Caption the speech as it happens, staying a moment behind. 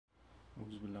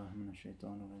أعوذ بالله من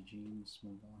الشيطان الرجيم. بسم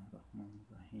الله الرحمن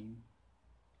الرحيم.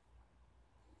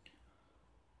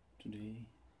 Today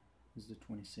is the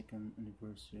 22nd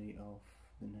anniversary of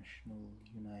the National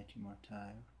Unity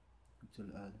Martyr,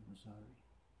 Hamed Rasouli.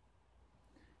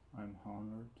 I am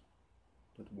honored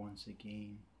that once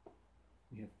again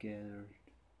we have gathered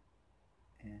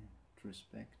and to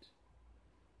respect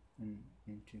and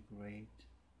integrate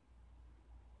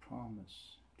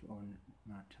promise to our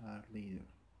martyr leader.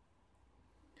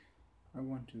 I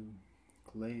want to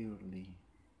clearly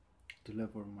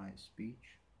deliver my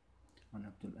speech on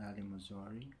Hamed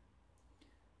Mazari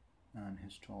and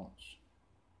his thoughts.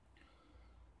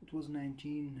 It was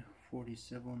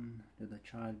 1947 that a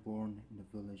child born in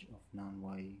the village of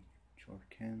Nanwai,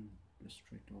 Jorkhan,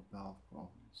 district of Balkh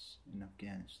province in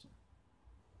Afghanistan.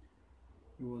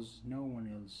 He was no one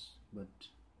else but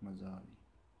Mazari.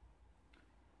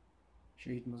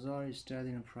 Shaheed Mazari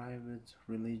studied in private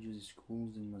religious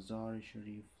schools in Mazar-e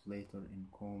Sharif, later in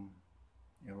Qom,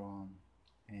 Iran,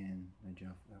 and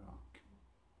Najaf, Iraq.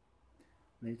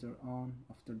 Later on,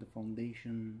 after the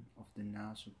foundation of the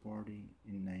Nasr Party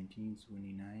in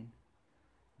 1929,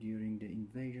 during the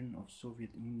invasion of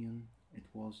Soviet Union, it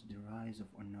was the rise of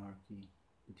anarchy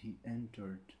that he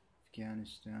entered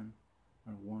Afghanistan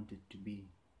and wanted to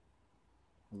be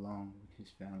along with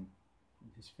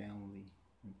his family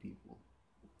and people.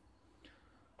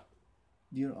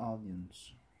 Dear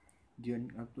audience,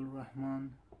 during Abdul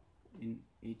Rahman in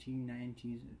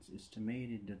 1890s, it's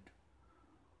estimated that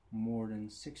more than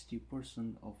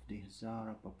 60% of the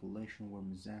Hazara population were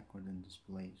massacred and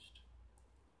displaced.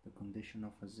 The condition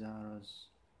of Hazaras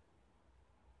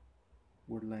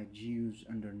were like Jews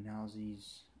under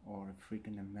Nazis or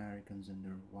African Americans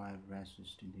under wild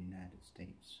racists in the United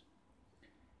States.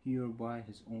 Hereby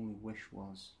his only wish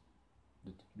was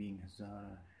that being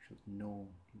Hazara should no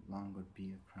longer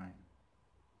be a crime.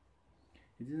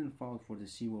 He didn't fight for the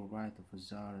civil right of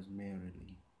Hazaras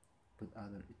merely, but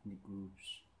other ethnic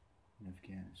groups in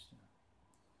Afghanistan.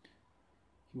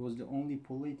 He was the only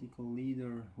political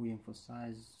leader who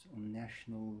emphasized on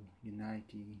national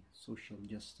unity, social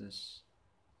justice,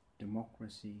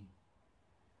 democracy,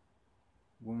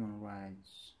 women's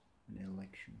rights, and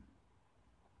election.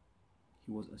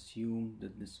 He was assumed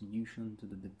that the solution to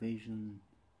the division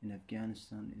in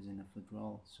Afghanistan is in a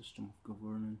federal system of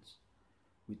governance,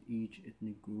 with each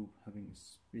ethnic group having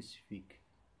specific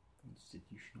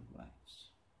constitutional rights.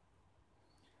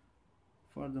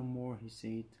 Furthermore, he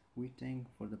said, "We thank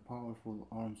for the powerful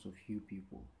arms of you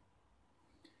people.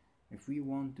 If we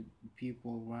want the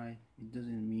people right, it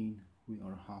doesn't mean we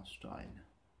are hostile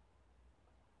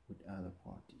with other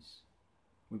parties.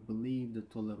 We believe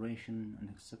that toleration and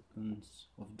acceptance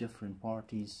of different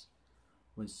parties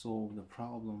will solve the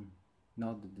problem,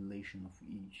 not the deletion of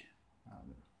each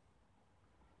other.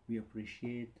 We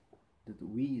appreciate that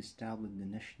we established the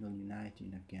national unity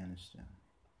in Afghanistan.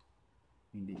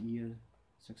 In the year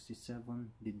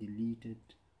 67, they deleted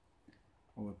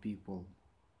our people,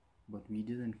 but we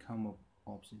didn't come up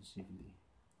obsessively.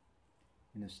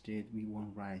 Instead, we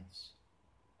won rights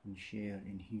and share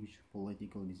in huge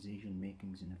political decision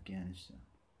makings in Afghanistan.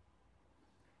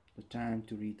 The time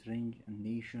to retrench a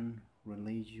nation,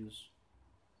 religious,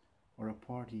 or a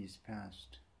party is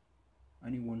past.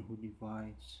 Anyone who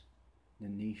divides the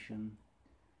nation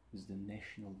is the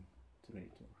national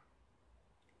traitor."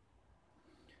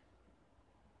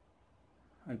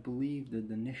 I believe that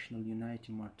the National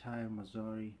Unity Martyr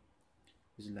Mazari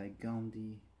is like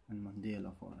Gandhi and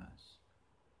Mandela for us,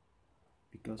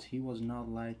 because he was not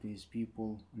lied to his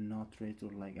people and not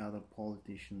traitor like other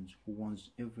politicians who want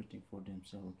everything for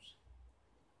themselves.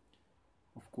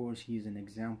 Of course, he is an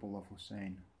example of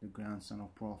Hussein, the grandson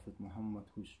of Prophet Muhammad,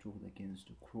 who stood against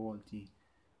the cruelty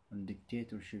and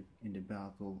dictatorship in the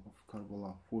Battle of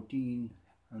Karbala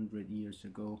 1400 years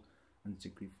ago and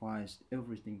sacrificed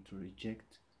everything to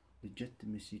reject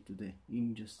legitimacy to the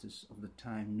injustice of the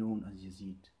time known as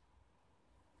Yazid.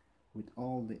 With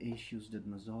all the issues that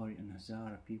Mazari and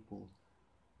Hazara people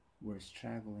were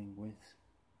struggling with,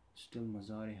 still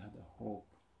Mazari had a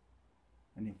hope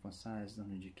and emphasized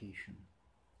on education.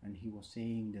 And he was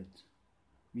saying that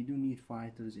we do need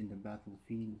fighters in the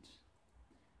battlefield,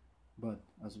 but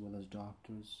as well as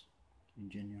doctors,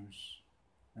 engineers,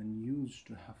 and used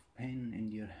to have pen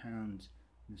in their hands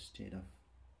instead of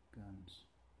guns.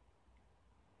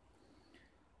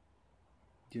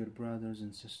 Dear brothers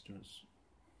and sisters,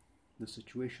 the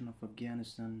situation of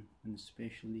Afghanistan, and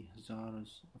especially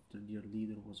Hazaras after their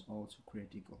leader, was also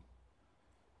critical.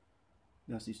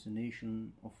 The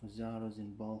assassination of Hazaras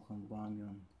in Balkh and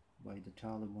Bamyan by the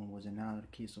Taliban was another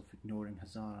case of ignoring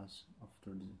Hazaras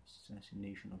after the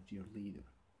assassination of their leader.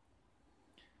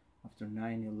 After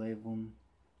 9/11,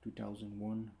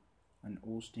 2001, an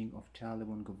ousting of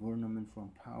Taliban government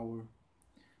from power,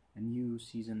 a new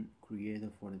season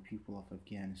created for the people of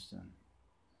Afghanistan.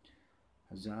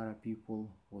 Hazara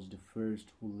people was the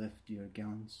first who left their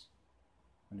guns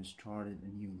and started a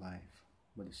new life,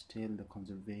 but still the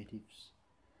conservatives,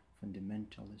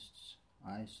 fundamentalists,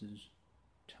 ISIS,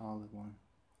 Taliban,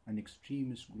 and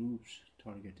extremist groups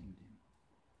targeting them.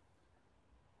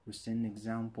 Recent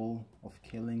example of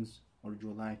killings are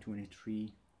July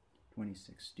 23,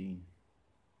 2016.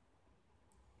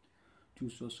 Two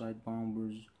suicide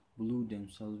bombers blew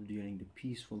themselves during the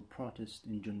peaceful protest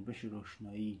in Junbish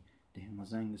Roshnai, the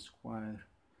Himazang Square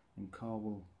in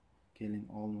Kabul, killing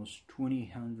almost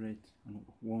 200 and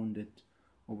wounded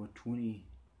over 20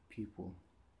 people.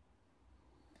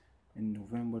 In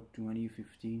November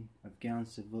 2015, Afghan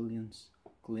civilians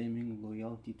claiming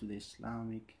loyalty to the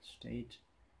Islamic State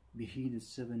beheaded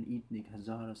 7 ethnic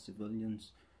Hazara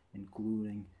civilians,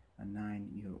 including a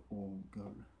 9-year-old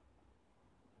girl.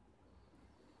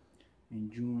 In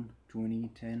June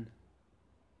 2010,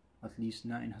 at least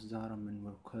 9 Hazara men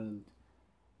were killed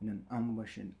in an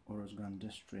ambush in Uruzgan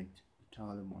district. The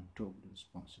Taliban took the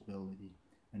responsibility,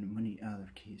 and many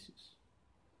other cases.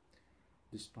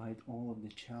 Despite all of the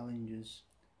challenges,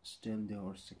 still they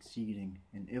are succeeding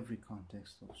in every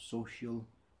context of social,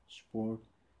 sport,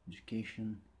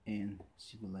 education, and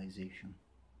civilization.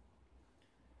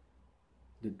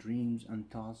 The dreams and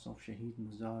thoughts of Shaheed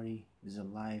Mazari is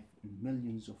alive, and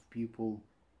millions of people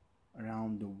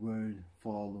around the world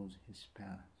follows his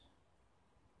path.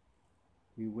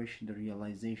 We wish the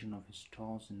realization of his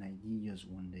thoughts and ideas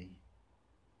one day.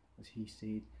 As he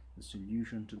said, the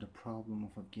solution to the problem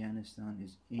of Afghanistan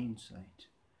is insight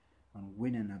and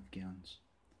winning Afghans,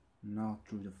 not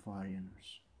through the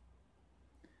foreigners.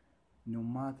 No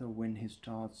matter when his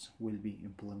thoughts will be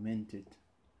implemented,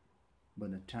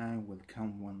 but the time will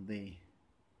come one day.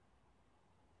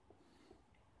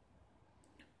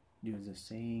 There is a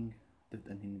saying that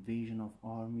an invasion of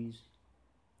armies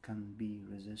can be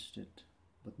resisted,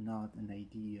 but not an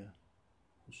idea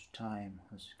whose time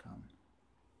has come.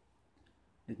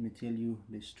 Let me tell you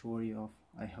the story of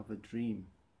I Have a Dream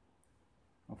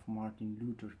of Martin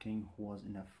Luther King, who was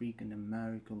an African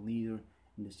American leader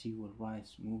in the civil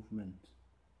rights movement.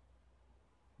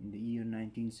 In the year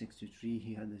 1963,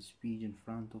 he had a speech in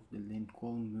front of the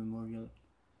Lincoln Memorial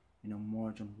in a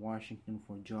march on Washington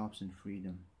for jobs and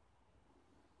freedom.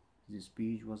 His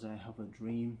speech was, I have a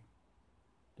dream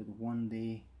that one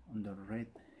day on the red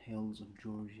hills of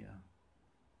Georgia,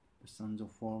 the sons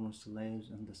of former slaves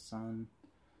and the sons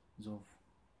of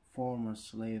former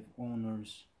slave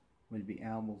owners will be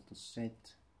able to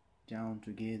sit down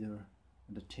together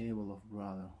at the table of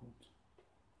brotherhood.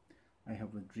 I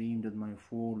have a dream that my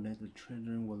 4 little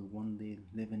children will one day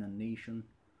live in a nation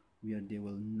where they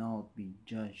will not be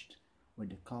judged by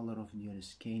the color of their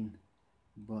skin,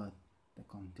 but the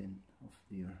content of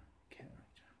their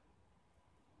character.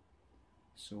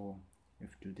 So,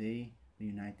 if today the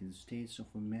United States of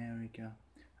America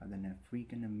had an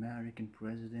African American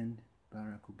president,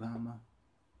 Barack Obama,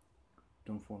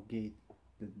 don't forget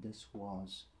that this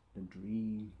was the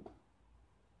dream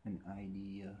and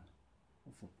idea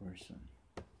of a person.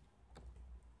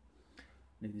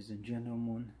 Ladies and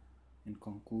gentlemen, in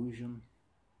conclusion,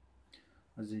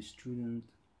 as a student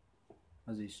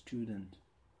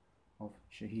of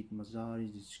Shaheed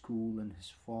Mazari's school and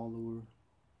his follower,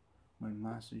 my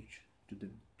message to the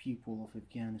people of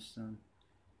Afghanistan,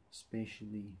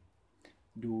 especially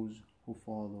those who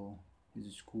follow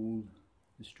his school,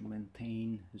 is to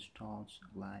maintain his thoughts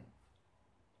alive,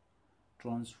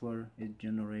 transfer it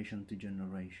generation to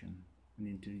generation, and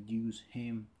introduce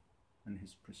him and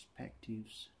his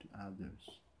perspectives to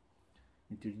others.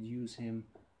 Introduce him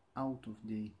out of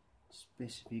the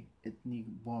specific ethnic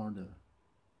border,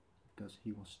 because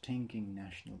he was thinking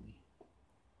nationally,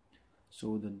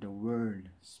 so that the world,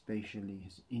 especially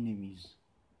his enemies,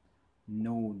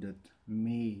 know that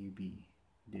maybe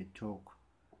they took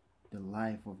the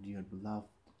life of their beloved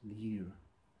leader,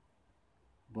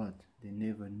 but they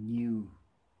never knew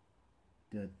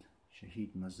that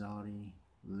Shaheed Mazari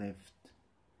left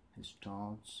his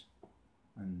thoughts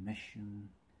and mission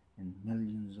in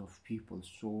millions of people's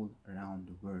soul around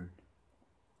the world.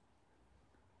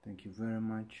 Thank you very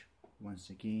much. Once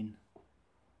again,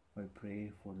 I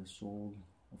pray for the soul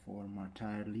of our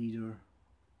martyr leader,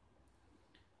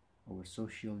 our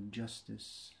social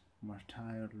justice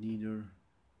martyr leader.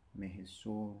 May his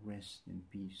soul rest in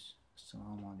peace.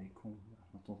 Assalamu alaikum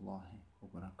wa rahmatullahi wa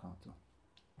barakatuh.